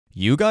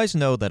You guys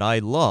know that I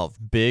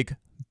love big,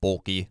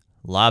 bulky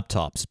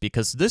laptops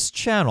because this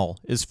channel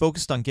is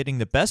focused on getting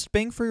the best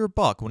bang for your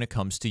buck when it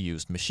comes to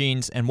used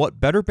machines, and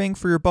what better bang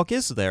for your buck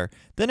is there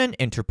than an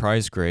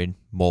enterprise-grade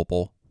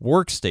mobile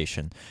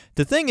workstation?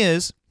 The thing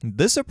is,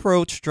 this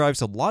approach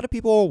drives a lot of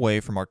people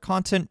away from our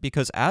content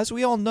because, as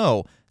we all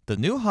know, the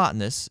new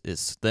hotness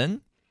is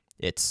thin,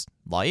 it's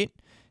light,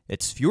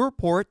 it's fewer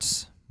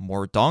ports,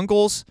 more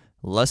dongles,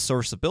 less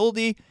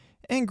sourceability,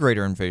 and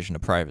greater invasion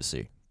of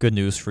privacy. Good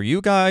news for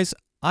you guys,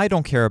 I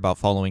don't care about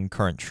following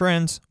current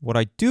trends. What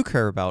I do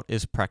care about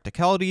is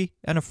practicality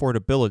and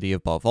affordability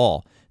above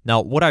all. Now,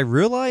 what I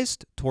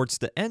realized towards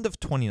the end of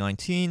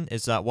 2019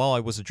 is that while I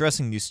was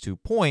addressing these 2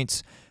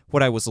 points,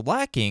 what I was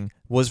lacking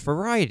was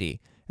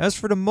variety. As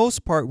for the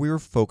most part, we were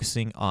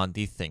focusing on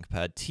the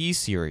ThinkPad T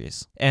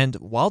series. And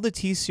while the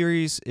T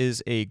series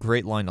is a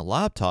great line of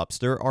laptops,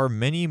 there are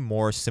many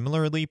more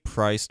similarly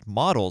priced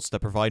models that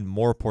provide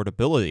more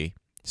portability.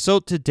 So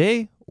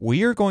today,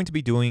 we are going to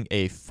be doing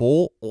a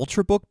full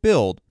Ultrabook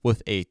build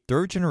with a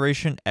 3rd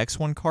generation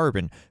X1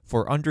 Carbon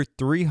for under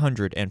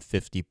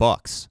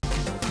 $350.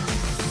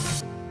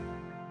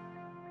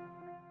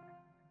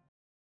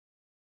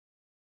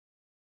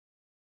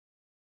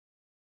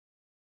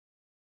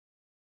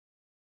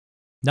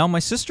 Now, my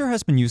sister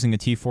has been using a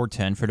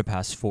T410 for the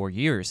past 4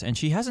 years, and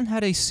she hasn't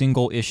had a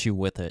single issue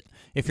with it.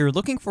 If you're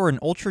looking for an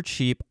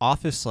ultra-cheap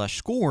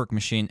office/schoolwork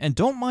machine and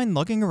don't mind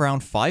lugging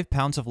around 5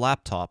 pounds of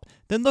laptop,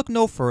 then look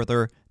no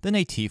further than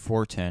a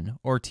T410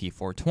 or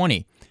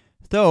T420.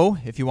 Though,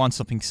 if you want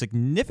something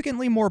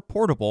significantly more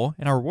portable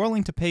and are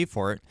willing to pay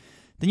for it,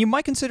 then you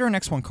might consider an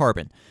X1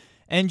 Carbon.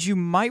 And you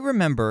might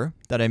remember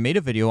that I made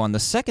a video on the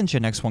 2nd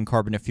gen X1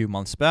 Carbon a few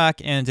months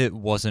back, and it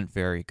wasn't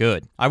very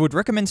good. I would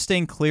recommend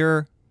staying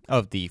clear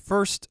of the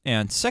 1st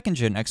and 2nd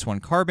gen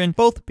X1 Carbon,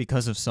 both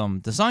because of some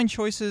design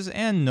choices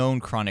and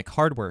known chronic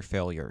hardware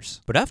failures.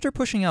 But after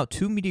pushing out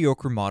 2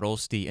 mediocre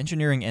models, the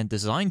engineering and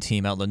design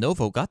team at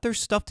Lenovo got their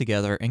stuff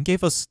together and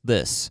gave us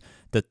this,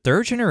 the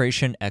 3rd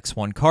generation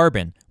X1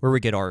 Carbon, where we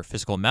get our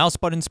physical mouse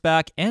buttons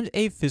back and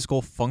a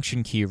physical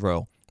function key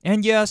row.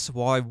 And yes,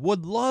 while I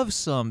would love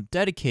some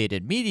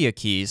dedicated media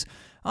keys,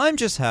 I'm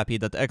just happy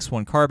that the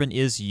X1 Carbon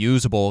is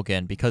usable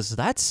again, because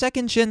that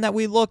 2nd gen that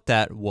we looked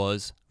at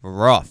was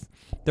rough.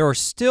 There are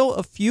still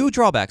a few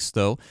drawbacks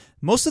though.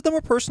 Most of them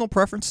are personal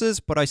preferences,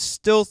 but I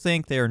still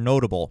think they are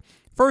notable.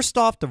 First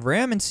off, the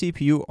RAM and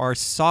CPU are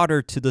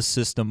soldered to the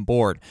system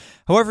board.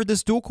 However,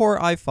 this dual-core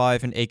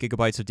i5 and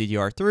 8GB of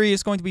DDR3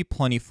 is going to be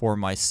plenty for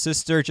my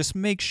sister. Just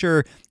make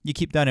sure you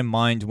keep that in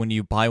mind when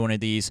you buy one of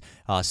these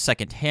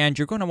second-hand.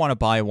 You're going to want to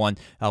buy one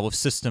with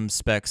system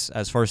specs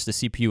as far as the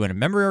CPU and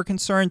memory are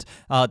concerned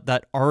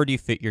that already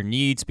fit your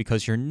needs,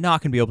 because you're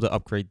not going to be able to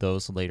upgrade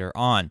those later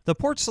on. The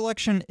port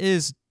selection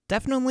is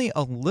definitely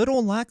a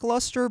little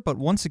lackluster, but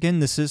once again,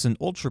 this is an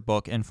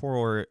Ultrabook, and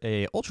for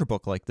a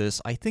Ultrabook like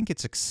this, I think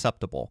it's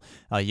acceptable.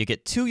 You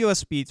get 2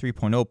 USB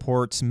 3.0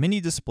 ports,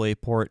 mini display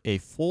port, a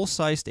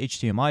full-sized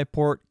HDMI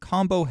port,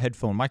 combo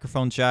headphone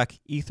microphone jack,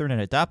 Ethernet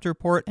adapter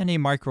port, and a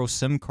micro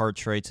SIM card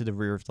tray to the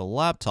rear of the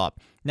laptop.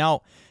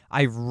 Now,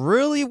 I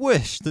really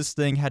wish this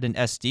thing had an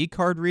SD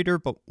card reader,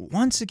 but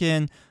once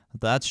again,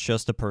 that's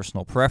just a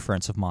personal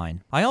preference of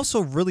mine. I also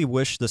really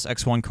wish this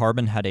X1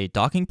 Carbon had a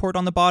docking port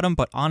on the bottom,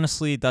 but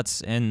honestly,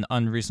 that's an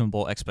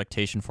unreasonable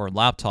expectation for a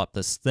laptop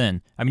this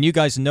thin. I mean, you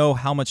guys know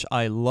how much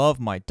I love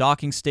my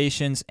docking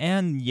stations,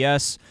 and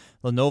yes,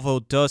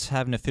 Lenovo does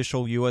have an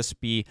official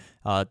USB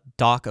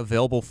dock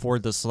available for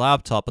this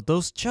laptop, but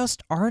those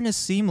just aren't as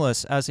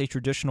seamless as a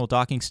traditional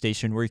docking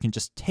station where you can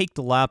just take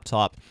the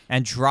laptop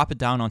and drop it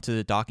down onto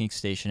the docking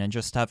station and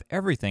just have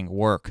everything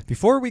work.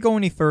 Before we go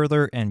any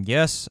further, and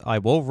yes, I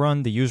will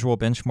run the usual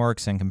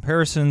benchmarks and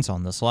comparisons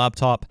on this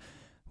laptop,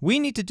 we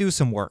need to do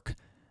some work.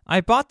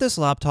 I bought this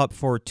laptop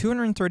for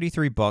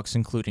 $233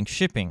 including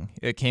shipping.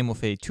 It came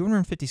with a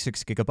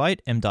 256GB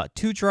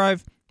M.2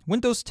 drive,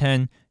 Windows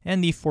 10,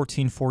 and the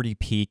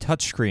 1440p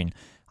touchscreen.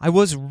 I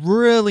was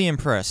really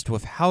impressed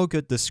with how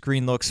good this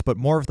screen looks, but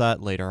more of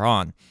that later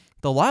on.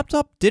 The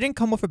laptop didn't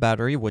come with a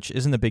battery, which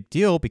isn't a big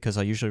deal because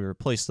I usually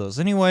replace those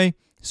anyway,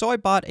 so I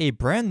bought a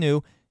brand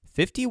new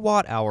 50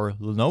 watt-hour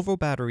Lenovo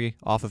battery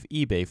off of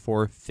eBay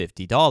for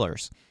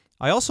 $50.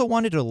 I also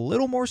wanted a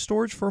little more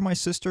storage for my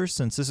sister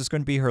since this is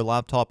going to be her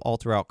laptop all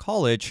throughout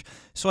college,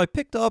 so I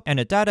picked up an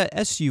Adata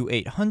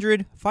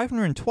SU800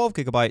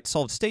 512GB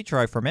solid-state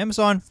drive from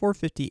Amazon for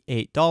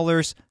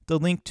 $58. The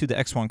link to the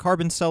X1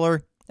 Carbon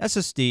seller,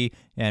 SSD,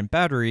 and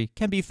battery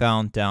can be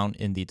found down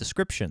in the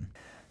description.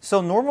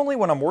 So normally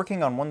when I'm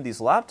working on one of these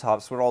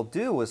laptops, what I'll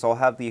do is I'll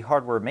have the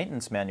hardware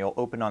maintenance manual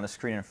open on the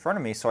screen in front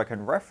of me so I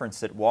can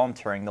reference it while I'm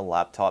tearing the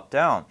laptop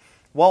down.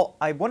 Well,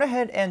 I went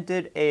ahead and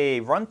did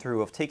a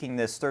run-through of taking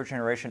this 3rd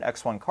generation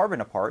X1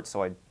 Carbon apart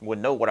so I would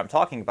know what I'm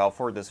talking about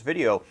for this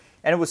video,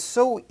 and it was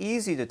so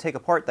easy to take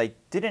apart that I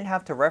didn't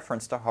have to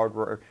reference the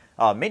hardware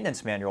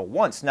maintenance manual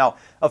once. Now,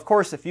 of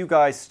course, if you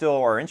guys still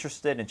are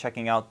interested in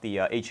checking out the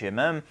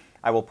HMM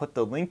I will put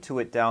the link to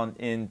it down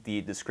in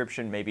the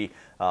description. Maybe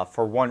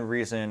for one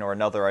reason or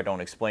another I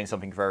don't explain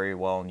something very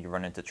well and you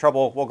run into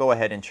trouble, we'll go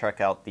ahead and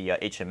check out the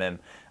HMM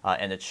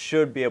and it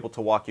should be able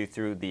to walk you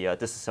through the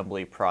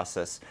disassembly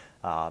process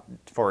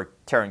for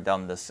tearing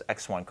down this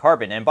X1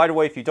 Carbon. And by the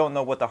way, if you don't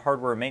know what the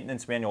hardware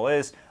maintenance manual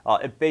is,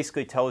 it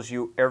basically tells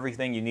you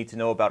everything you need to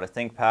know about a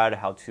ThinkPad,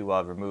 how to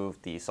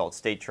remove the solid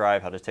state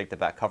drive, how to take the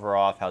back cover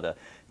off, how to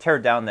tear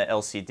down the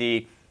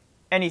LCD.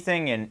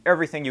 Anything and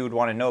everything you would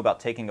want to know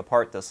about taking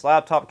apart this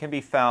laptop can be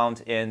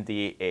found in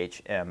the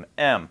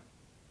HMM.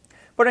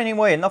 But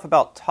anyway, enough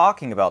about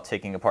talking about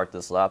taking apart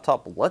this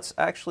laptop. Let's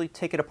actually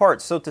take it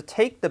apart. So to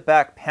take the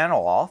back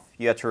panel off,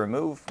 you have to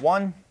remove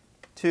 1,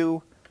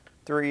 2,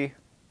 3,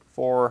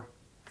 4,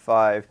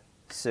 5,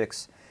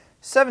 6,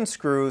 7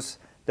 screws.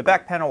 The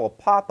back panel will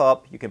pop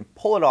up, you can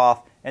pull it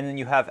off, and then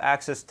you have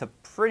access to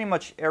pretty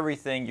much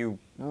everything you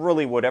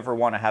really would ever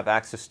want to have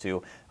access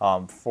to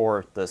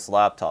for this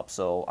laptop.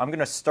 So I'm going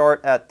to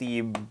start at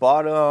the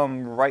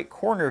bottom right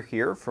corner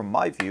here from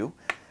my view,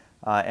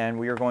 and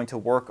we are going to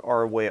work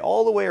our way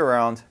all the way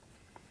around,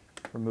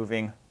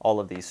 removing all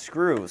of these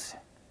screws.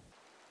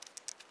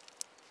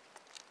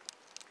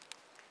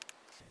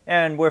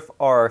 And with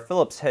our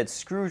Phillips head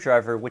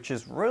screwdriver, which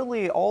is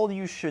really all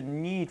you should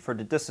need for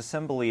the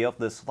disassembly of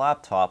this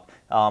laptop,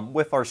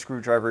 with our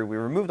screwdriver we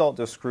removed all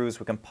the screws.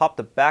 We can pop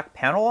the back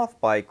panel off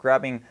by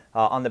grabbing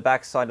on the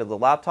back side of the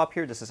laptop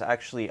here. This is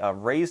actually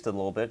raised a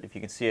little bit. If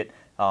you can see it,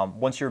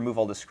 once you remove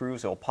all the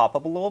screws, it will pop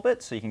up a little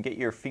bit, so you can get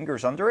your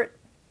fingers under it,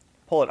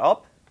 pull it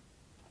up,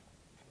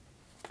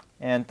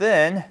 and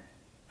then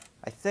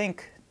I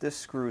think this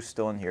screw is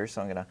still in here,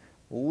 so I'm going to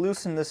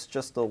loosen this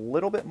just a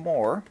little bit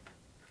more.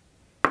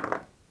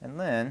 And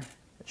then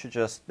it should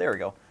just, there we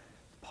go,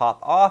 pop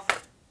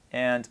off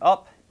and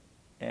up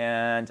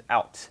and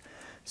out.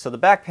 So the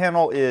back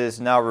panel is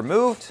now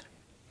removed.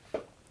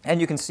 And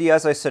you can see,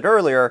 as I said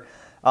earlier,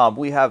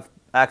 we have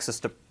access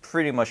to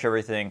pretty much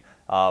everything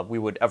we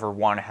would ever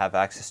want to have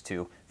access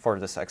to for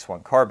this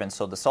X1 Carbon.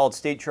 So the solid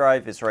state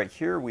drive is right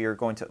here. We are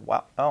going to,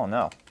 wow, oh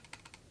no.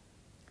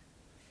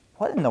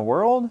 What in the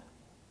world?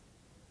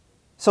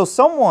 So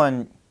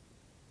someone,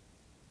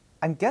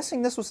 I'm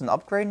guessing this was an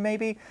upgrade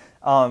maybe,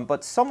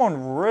 but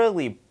someone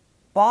really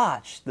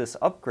botched this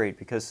upgrade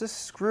because this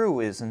screw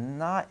is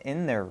not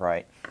in there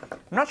right. I'm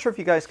not sure if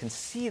you guys can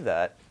see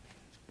that.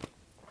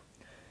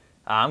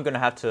 I'm gonna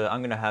have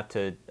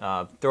to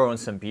throw in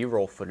some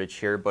B-roll footage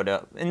here,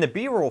 but in the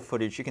B-roll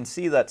footage you can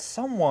see that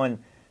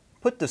someone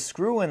put the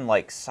screw in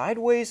like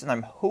sideways, and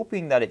I'm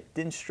hoping that it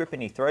didn't strip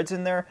any threads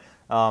in there,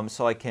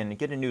 so I can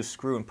get a new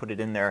screw and put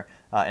it in there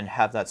and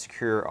have that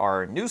secure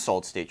our new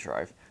solid state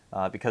drive.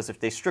 Because if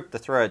they strip the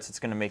threads, it's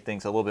going to make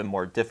things a little bit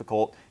more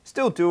difficult.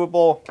 Still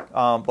doable,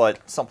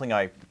 but something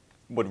I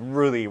would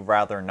really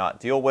rather not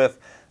deal with.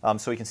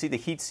 So we can see the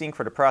heatsink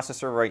for the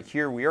processor right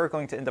here. We are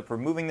going to end up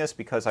removing this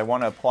because I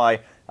want to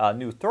apply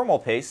new thermal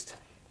paste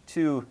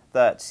to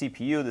that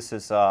CPU. This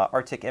is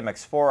Arctic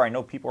MX4. I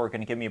know people are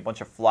going to give me a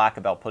bunch of flack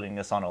about putting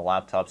this on a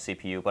laptop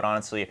CPU, but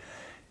honestly,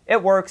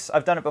 it works.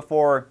 I've done it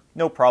before,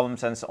 no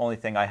problems, and it's the only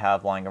thing I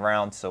have lying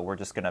around, so we're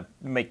just going to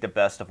make the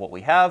best of what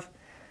we have.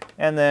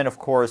 And then, of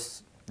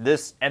course,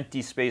 this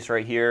empty space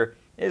right here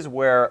is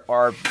where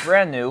our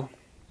brand new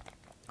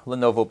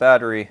Lenovo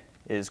battery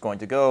is going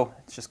to go.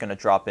 It's just going to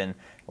drop in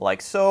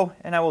like so,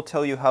 and I will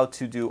tell you how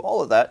to do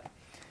all of that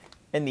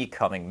in the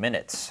coming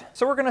minutes.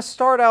 So we're going to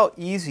start out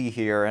easy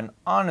here, and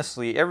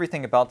honestly,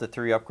 everything about the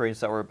 3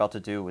 upgrades that we're about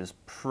to do is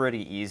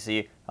pretty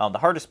easy. The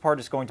hardest part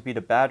is going to be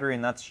the battery,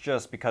 and that's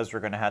just because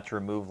we're going to have to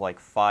remove like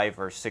 5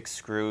 or 6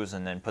 screws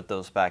and then put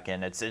those back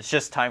in. It's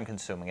just time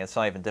consuming. It's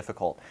not even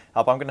difficult.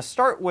 But I'm going to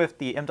start with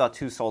the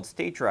M.2 solid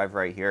state drive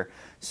right here.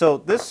 So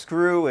this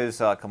screw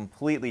is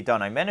completely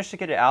done. I managed to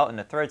get it out, and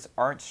the threads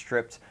aren't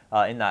stripped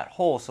in that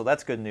hole, so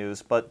that's good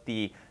news. But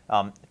the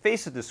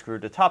face of the screw,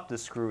 the top of the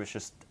screw, is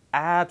just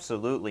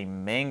absolutely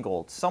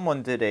mangled.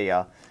 Someone did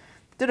a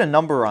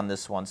number on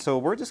this one, so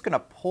we're just going to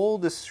pull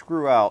this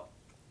screw out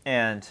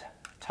and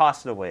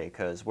toss it away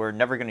because we're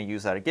never going to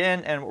use that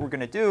again. And what we're going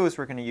to do is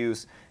we're going to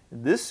use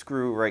this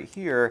screw right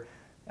here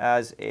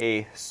as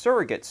a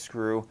surrogate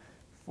screw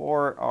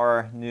for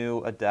our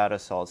new ADATA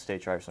solid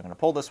state drive. So I'm going to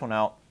pull this one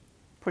out,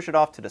 push it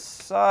off to the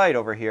side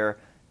over here,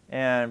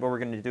 and what we're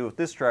going to do with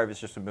this drive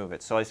is just remove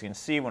it. So as you can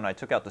see, when I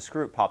took out the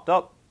screw, it popped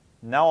up.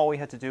 Now all we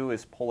had to do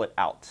is pull it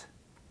out.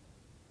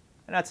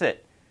 And that's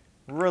it.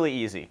 Really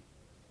easy.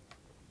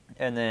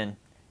 And then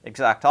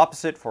exact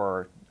opposite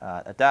for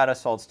a data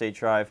solid state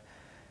drive.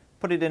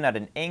 Put it in at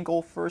an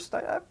angle first.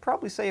 I'd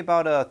probably say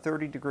about a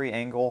 30-degree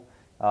angle.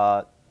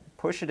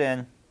 Push it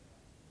in.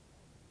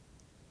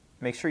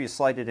 Make sure you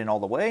slide it in all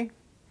the way.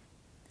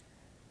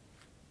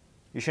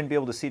 You shouldn't be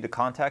able to see the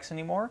contacts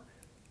anymore.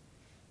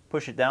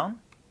 Push it down.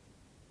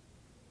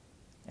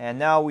 And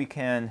now we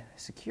can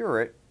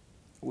secure it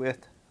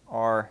with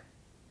our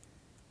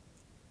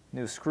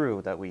new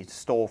screw that we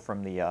stole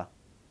from the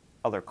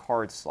other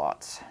card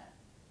slots.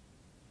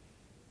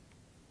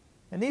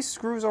 And these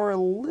screws are a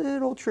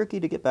little tricky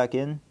to get back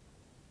in,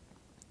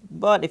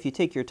 but if you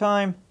take your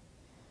time,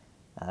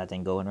 That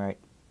didn't go in right.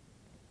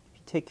 If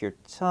you take your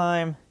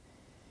time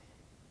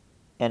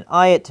and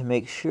eye it to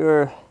make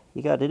sure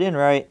you got it in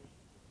right,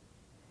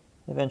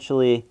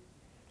 eventually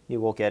you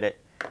will get it.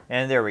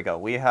 And there we go.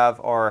 We have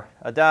our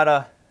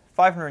Adata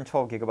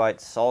 512 gigabyte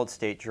solid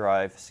state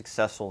drive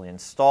successfully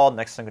installed.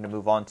 Next, I'm going to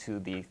move on to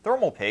the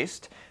thermal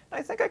paste.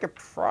 I think I could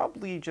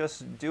probably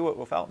just do it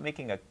without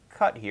making a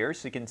cut here.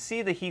 So you can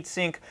see the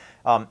heatsink.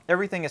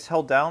 Everything is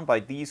held down by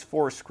these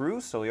 4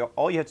 screws. So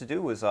all you have to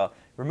do is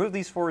remove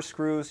these 4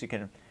 screws. You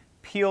can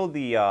peel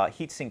the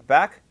heatsink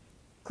back,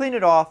 clean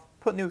it off,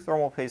 put new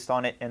thermal paste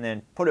on it, and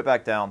then put it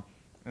back down.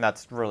 And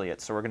that's really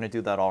it. So we're going to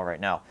do that all right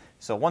now.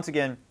 So once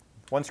again,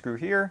 1 screw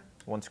here,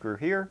 1 screw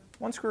here,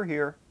 1 screw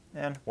here,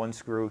 and 1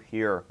 screw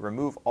here.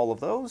 Remove all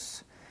of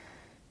those,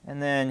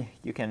 and then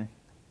you can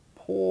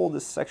pull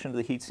this section of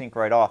the heatsink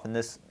right off. And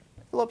this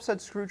Phillips head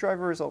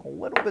screwdriver is a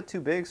little bit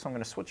too big, so I'm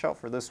going to switch out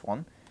for this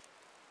one.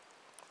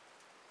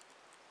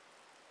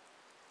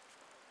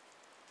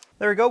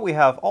 There we go. We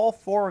have all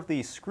 4 of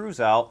these screws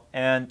out,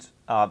 and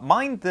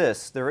mind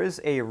this, there is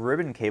a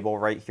ribbon cable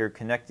right here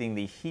connecting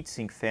the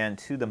heatsink fan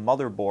to the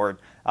motherboard.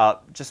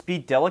 Just be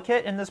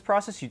delicate in this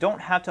process. You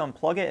don't have to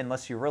unplug it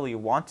unless you really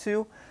want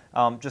to.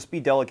 Just be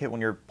delicate when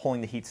you're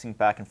pulling the heatsink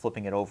back and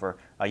flipping it over.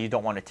 You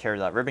don't want to tear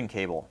that ribbon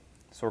cable.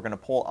 So we're going to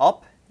pull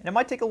up, and it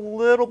might take a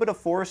little bit of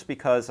force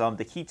because the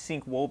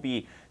heatsink will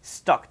be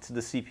stuck to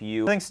the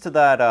CPU thanks to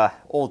that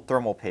old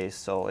thermal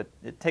paste. So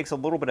it takes a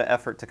little bit of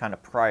effort to kind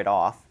of pry it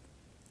off.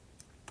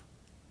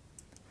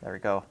 There we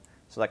go.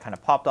 So that kind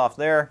of popped off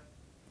there.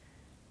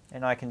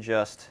 And I can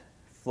just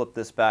flip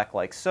this back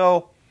like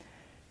so.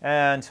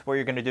 And what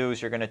you're going to do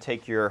is you're going to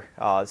take your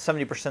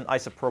 70%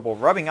 isopropyl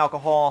rubbing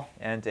alcohol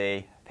and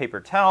a paper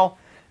towel,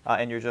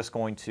 and you're just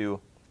going to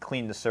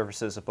clean the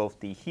surfaces of both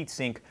the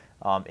heatsink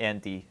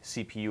and the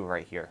CPU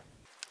right here.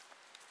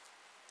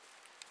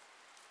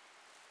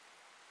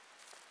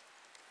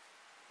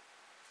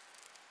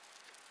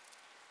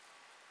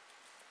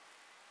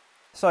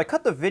 So I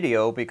cut the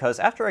video because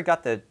after I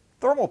got the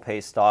thermal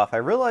paste off, I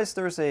realized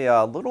there's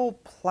a little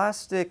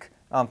plastic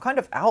kind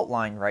of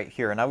outline right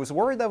here, and I was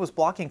worried that was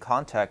blocking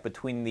contact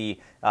between the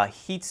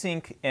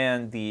heatsink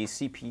and the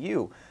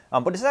CPU,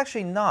 but it's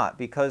actually not,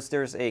 because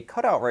there's a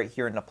cutout right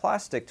here in the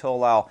plastic to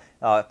allow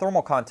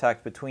thermal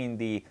contact between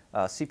the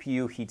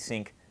CPU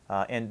heatsink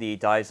and the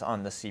dies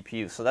on the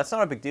CPU. So that's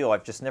not a big deal.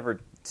 I've just never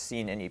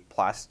seen any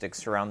plastic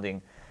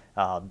surrounding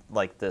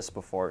like this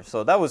before.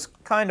 So that was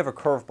kind of a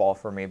curveball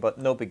for me, but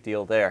no big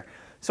deal there.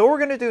 So what we're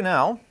going to do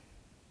now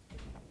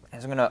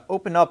is I'm going to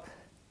open up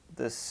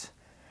this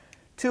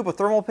tube of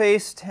thermal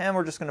paste, and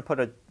we're just going to put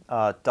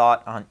a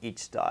dot on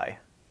each die.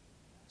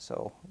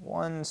 So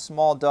 1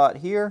 small dot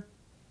here.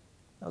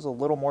 That was a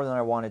little more than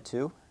I wanted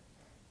to.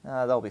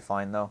 That'll be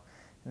fine though.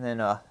 And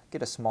then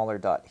get a smaller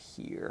dot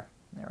here.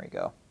 There we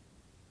go.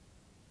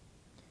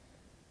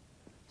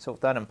 So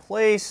with that in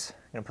place,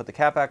 I'm going to put the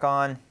cap back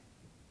on.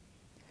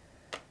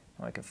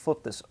 I can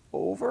flip this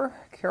over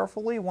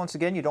carefully. Once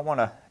again, you don't want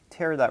to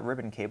tear that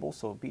ribbon cable,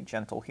 so be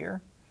gentle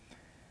here.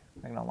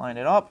 I'm going to line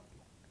it up,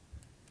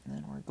 and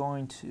then we're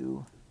going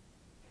to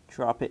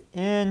drop it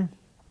in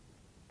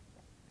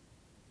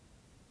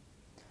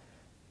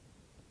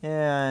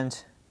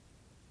and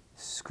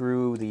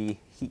screw the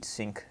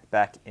heatsink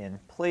back in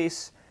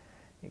place.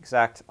 The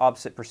exact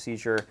opposite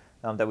procedure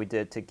that we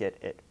did to get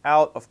it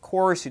out. Of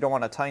course, you don't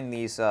want to tighten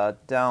these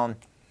down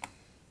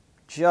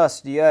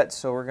just yet,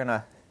 so we're going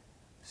to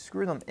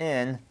screw them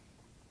in,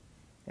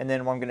 and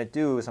then what I'm going to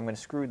do is I'm going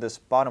to screw this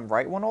bottom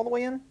right one all the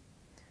way in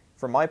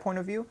from my point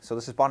of view. So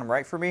this is bottom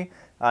right for me,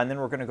 and then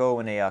we're going to go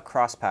in a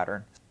cross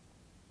pattern.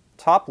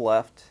 Top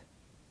left,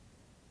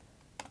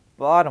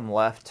 bottom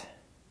left,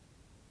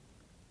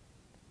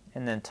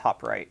 and then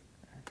top right.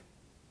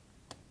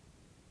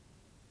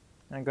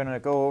 I'm going to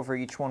go over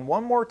each one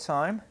more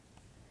time.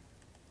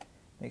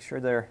 Make sure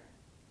they're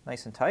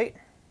nice and tight.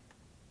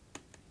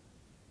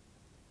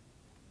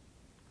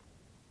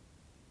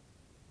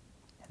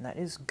 And that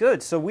is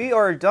good. So we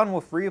are done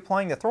with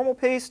reapplying the thermal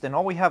paste, and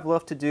all we have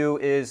left to do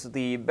is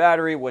the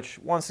battery, which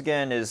once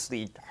again is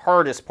the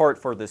hardest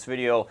part for this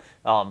video,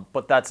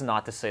 but that's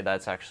not to say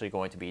that's actually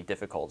going to be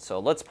difficult. So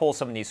let's pull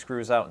some of these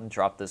screws out and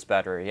drop this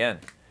battery in.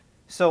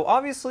 So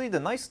obviously the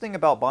nice thing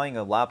about buying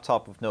a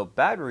laptop with no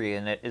battery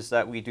in it is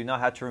that we do not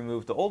have to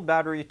remove the old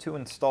battery to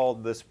install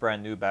this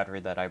brand new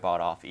battery that I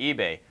bought off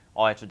eBay.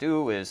 All I have to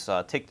do is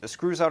take the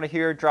screws out of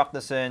here, drop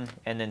this in,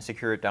 and then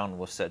secure it down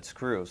with said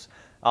screws.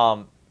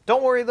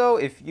 Don't worry though,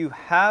 if you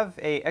have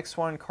a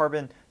X1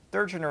 Carbon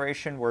 3rd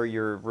generation where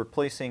you're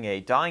replacing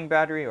a dying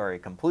battery or a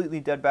completely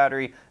dead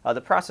battery,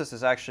 the process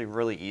is actually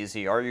really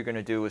easy. All you're going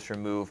to do is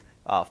remove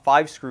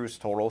 5 screws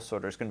total, so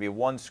there's going to be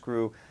 1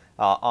 screw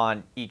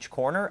on each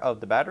corner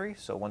of the battery.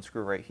 So 1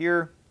 screw right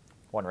here,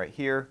 1 right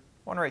here,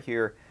 1 right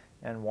here,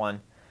 and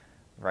 1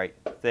 right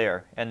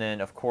there. And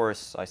then of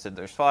course I said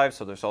there's 5,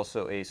 so there's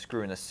also a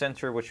screw in the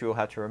center which you will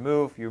have to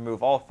remove. You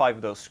remove all 5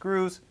 of those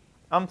screws,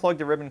 unplug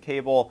the ribbon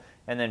cable,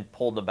 and then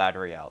pull the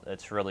battery out.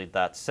 It's really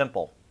that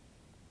simple.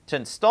 To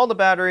install the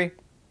battery,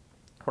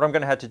 what I'm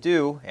going to have to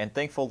do, and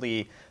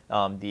thankfully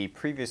the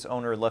previous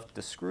owner left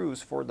the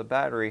screws for the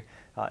battery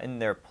in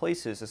their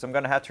places, is I'm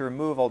going to have to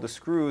remove all the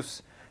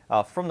screws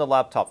from the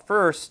laptop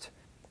first,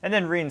 and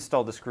then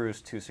reinstall the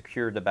screws to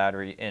secure the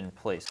battery in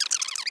place.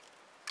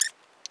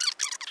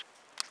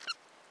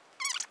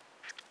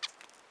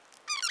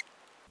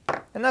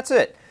 And that's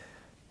it.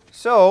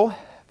 So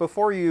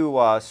before you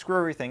screw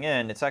everything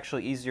in, it's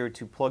actually easier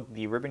to plug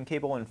the ribbon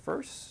cable in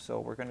first. So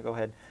we're going to go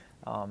ahead,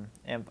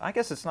 and I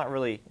guess it's not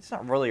really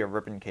a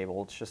ribbon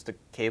cable. It's just a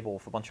cable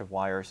with a bunch of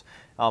wires.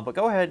 But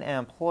go ahead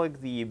and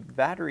plug the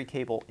battery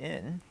cable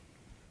in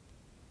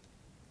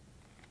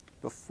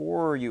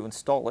before you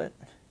install it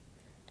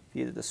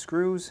via the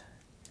screws.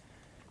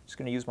 Just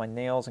going to use my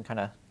nails and kind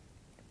of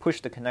push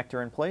the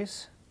connector in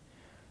place.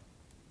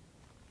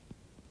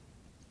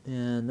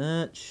 And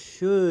that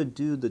should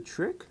do the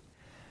trick.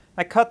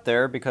 I cut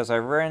there because I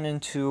ran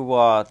into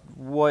what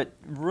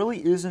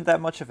really isn't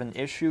that much of an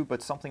issue,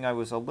 but something I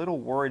was a little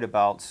worried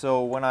about.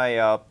 So when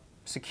I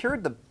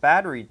secured the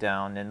battery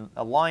down and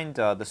aligned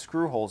the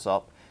screw holes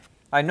up,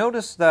 I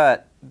noticed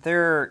that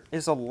there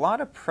is a lot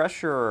of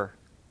pressure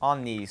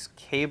on these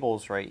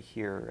cables right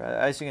here.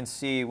 As you can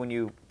see, when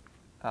you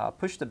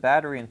push the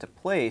battery into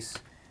place,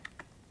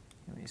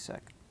 give me a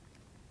sec.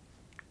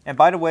 And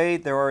by the way,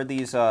 there are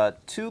these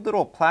two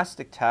little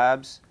plastic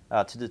tabs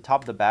to the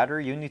top of the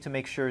battery. You need to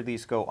make sure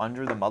these go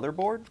under the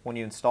motherboard when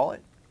you install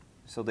it.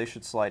 So they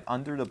should slide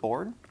under the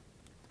board,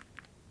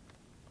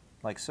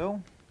 like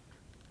so.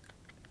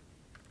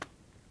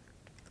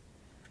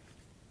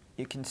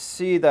 You can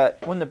see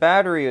that when the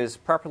battery is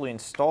properly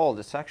installed,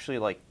 it's actually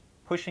like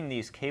pushing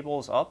these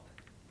cables up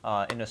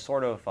in a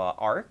sort of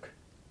arc,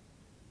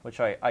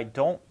 which I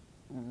don't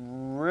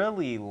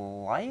really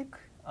like.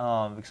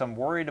 Because I'm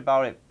worried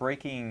about it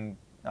breaking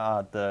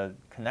the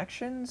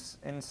connections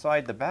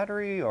inside the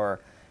battery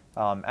or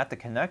at the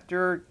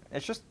connector.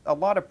 It's just a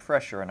lot of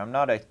pressure, and I'm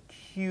not a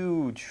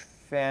huge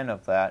fan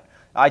of that.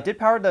 I did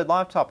power the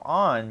laptop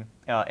on,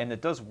 and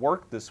it does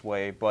work this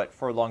way, but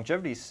for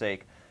longevity's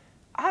sake,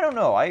 I don't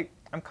know.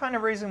 I'm kind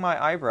of raising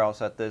my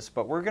eyebrows at this,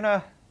 but we're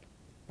gonna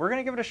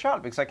give it a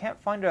shot because I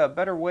can't find a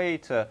better way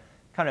to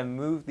kind of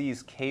move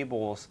these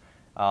cables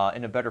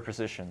in a better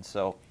position.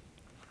 So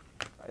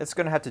it's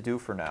going to have to do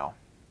for now.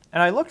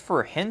 And I looked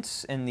for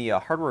hints in the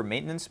hardware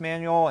maintenance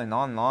manual and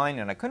online,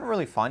 and I couldn't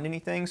really find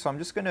anything, so I'm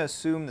just going to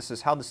assume this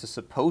is how this is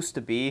supposed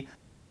to be.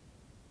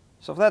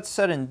 So if that's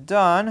said and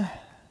done,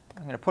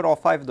 I'm going to put all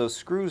 5 of those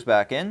screws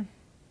back in.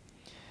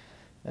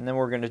 And then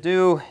what we're going to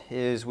do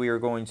is we are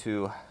going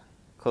to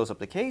close up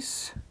the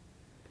case,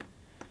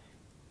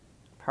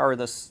 power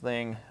this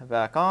thing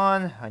back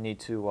on. I need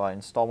to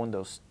install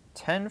Windows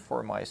 10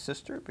 for my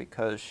sister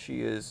because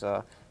she is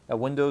a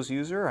Windows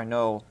user. I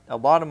know a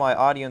lot of my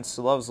audience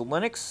loves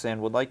Linux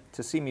and would like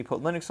to see me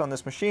put Linux on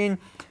this machine,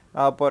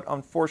 but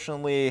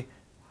unfortunately,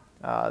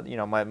 you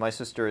know, my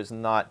sister is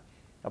not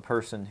a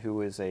person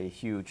who is a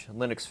huge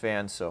Linux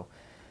fan, so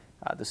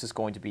this is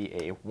going to be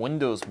a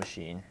Windows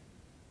machine.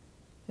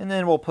 And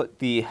then we'll put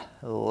the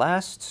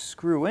last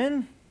screw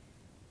in.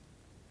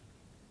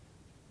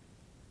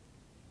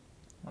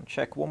 I'll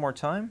check one more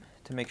time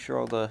to make sure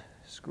all the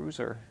screws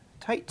are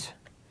tight.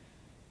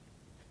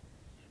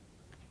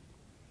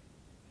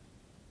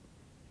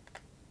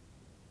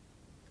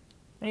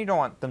 And you don't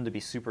want them to be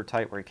super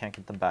tight where you can't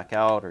get them back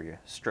out or you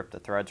strip the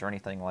threads or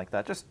anything like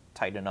that. Just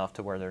tight enough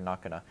to where they're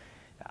not going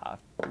to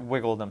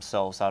wiggle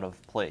themselves out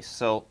of place.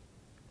 So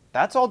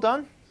that's all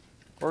done.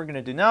 What we're going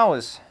to do now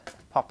is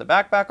pop the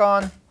back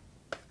on.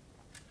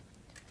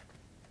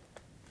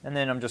 And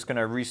then I'm just going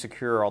to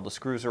resecure all the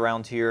screws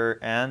around here,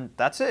 and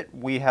that's it.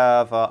 We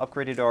have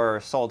upgraded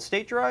our solid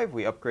state drive.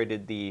 We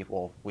upgraded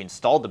we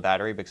installed the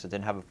battery because it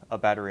didn't have a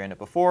battery in it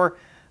before,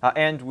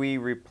 and we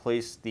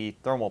replaced the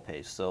thermal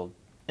paste. So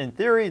in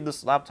theory,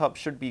 this laptop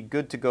should be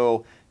good to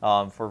go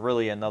for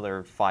really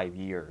another 5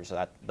 years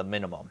at the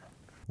minimum.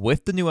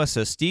 With the new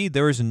SSD,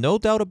 there is no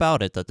doubt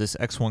about it that this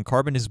X1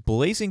 Carbon is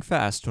blazing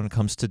fast when it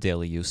comes to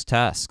daily use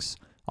tasks.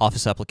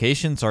 Office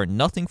applications are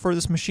nothing for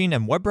this machine,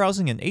 and web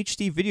browsing and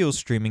HD video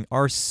streaming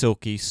are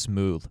silky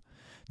smooth.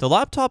 The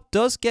laptop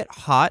does get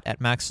hot at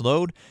max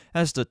load,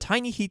 as the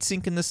tiny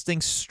heatsink in this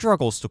thing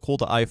struggles to cool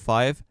the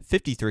i5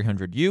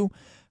 5300U.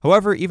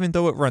 However, even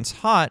though it runs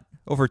hot,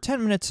 over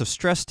 10 minutes of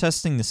stress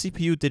testing, the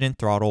CPU didn't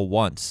throttle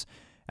once.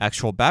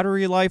 Actual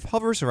battery life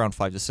hovers around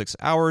 5 to 6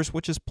 hours,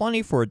 which is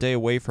plenty for a day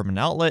away from an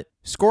outlet.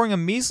 Scoring a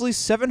measly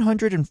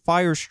 700 in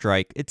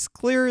Firestrike, it's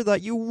clear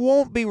that you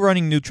won't be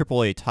running new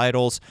AAA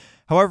titles.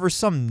 However,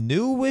 some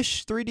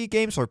newish 3D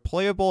games are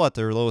playable at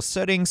their lowest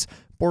settings.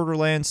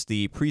 Borderlands,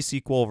 the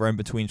pre-sequel, ran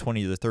between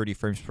 20 to 30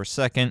 frames per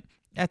second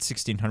at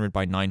 1600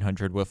 by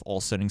 900 with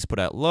all settings put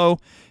at low,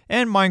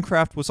 and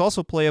Minecraft was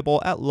also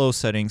playable at low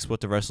settings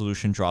with the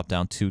resolution dropped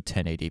down to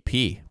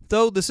 1080p.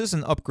 Though this is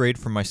an upgrade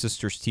from my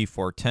sister's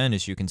T410,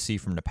 as you can see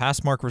from the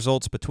passmark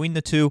results between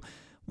the two,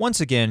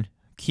 once again,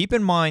 Keep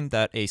in mind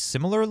that a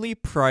similarly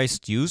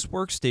priced used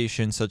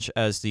workstation such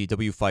as the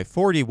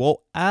W540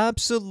 will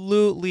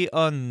absolutely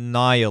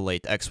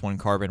annihilate X1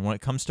 Carbon when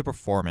it comes to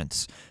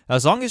performance.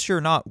 As long as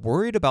you're not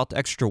worried about the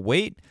extra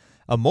weight,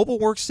 a mobile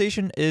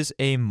workstation is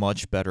a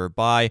much better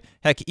buy.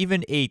 Heck,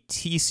 even a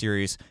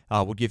T-Series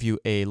would give you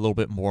a little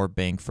bit more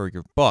bang for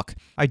your buck.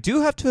 I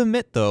do have to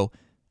admit, though,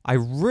 I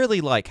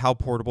really like how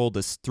portable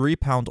this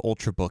 3-pound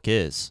Ultrabook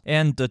is.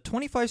 And the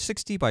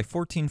 2560 by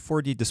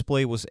 1440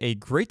 display was a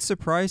great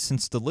surprise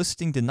since the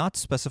listing did not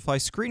specify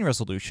screen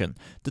resolution.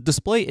 The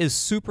display is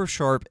super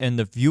sharp and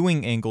the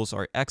viewing angles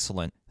are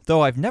excellent.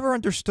 Though I've never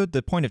understood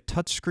the point of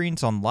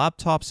touchscreens on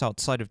laptops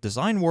outside of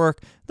design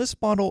work, this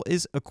model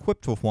is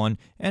equipped with one,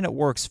 and it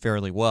works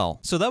fairly well.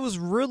 So that was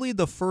really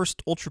the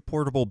first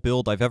ultra-portable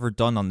build I've ever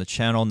done on the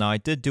channel. Now, I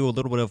did do a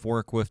little bit of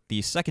work with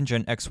the 2nd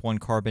Gen X1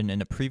 Carbon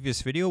in a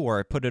previous video where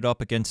I put it up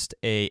against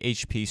a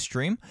HP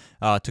Stream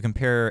to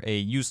compare a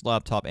used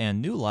laptop and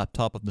new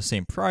laptop of the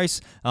same price,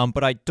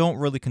 but I don't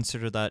really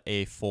consider that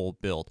a full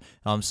build.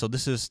 So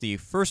this is the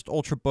first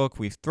Ultrabook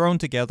we've thrown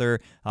together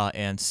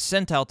and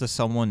sent out to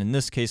someone, in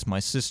this case my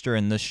sister,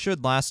 and this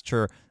should last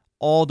her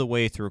all the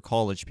way through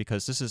college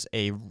because this is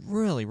a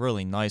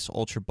really nice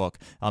Ultrabook.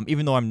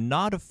 Even though I'm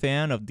not a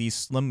fan of these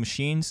slim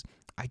machines,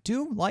 I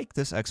do like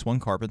this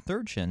X1 Carbon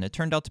 3rd Gen. It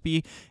turned out to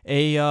be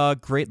a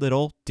great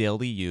little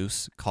daily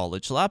use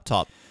college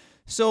laptop.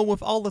 So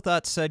with all of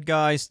that said,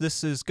 guys,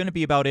 this is going to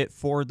be about it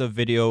for the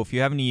video. If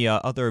you have any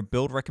other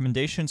build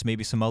recommendations,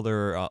 maybe some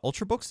other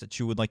Ultrabooks that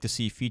you would like to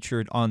see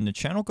featured on the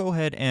channel, go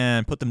ahead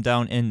and put them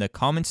down in the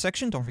comments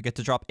section. Don't forget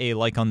to drop a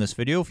like on this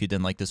video. If you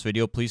didn't like this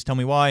video, please tell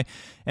me why.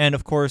 And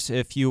of course,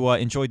 if you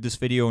enjoyed this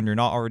video and you're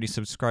not already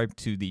subscribed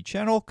to the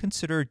channel,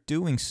 consider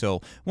doing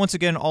so. Once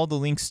again, all the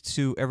links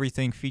to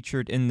everything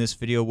featured in this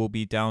video will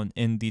be down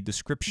in the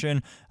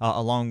description,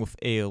 along with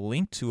a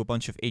link to a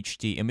bunch of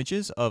HD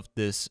images of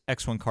this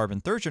X1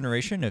 Carbon 3rd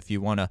generation if you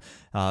want to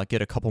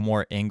get a couple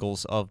more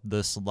angles of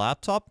this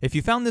laptop. If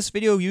you found this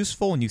video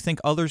useful and you think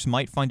others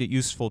might find it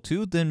useful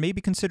too, then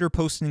maybe consider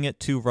posting it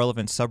to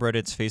relevant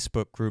subreddits,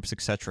 Facebook groups,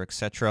 etc.,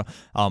 etc.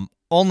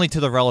 Only to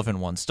the relevant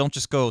ones. Don't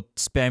just go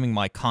spamming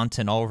my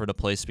content all over the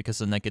place because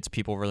then that gets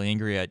people really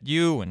angry at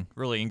you and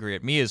really angry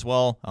at me as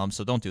well.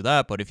 So don't do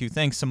that. But if you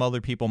think some other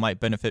people might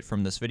benefit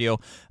from this video,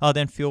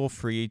 then feel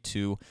free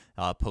to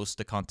post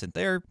the content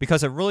there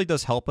because it really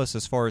does help us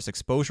as far as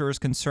exposure is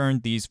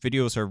concerned. These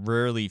videos are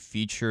rarely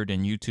featured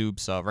in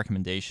YouTube's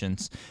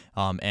recommendations,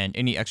 and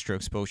any extra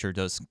exposure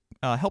does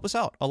help us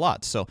out a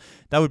lot. So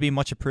that would be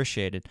much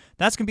appreciated.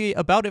 That's going to be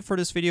about it for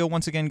this video.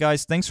 Once again,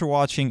 guys, thanks for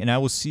watching, and I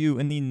will see you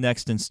in the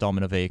next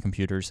installment of A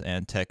Computers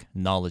and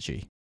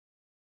Technology.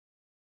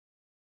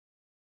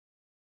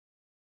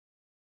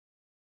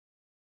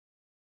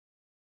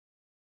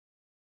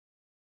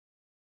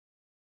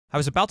 I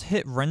was about to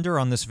hit render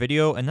on this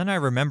video, and then I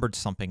remembered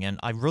something, and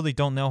I really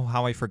don't know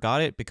how I forgot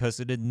it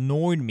because it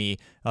annoyed me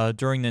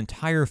during the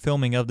entire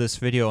filming of this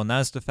video, and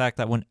that's the fact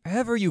that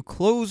whenever you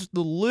close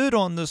the lid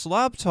on this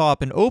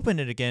laptop and open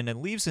it again, it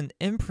leaves an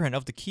imprint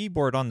of the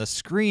keyboard on the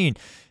screen,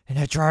 and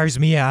it drives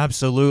me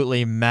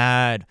absolutely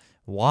mad.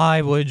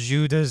 Why would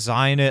you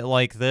design it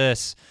like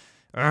this?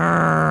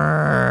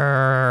 Urgh.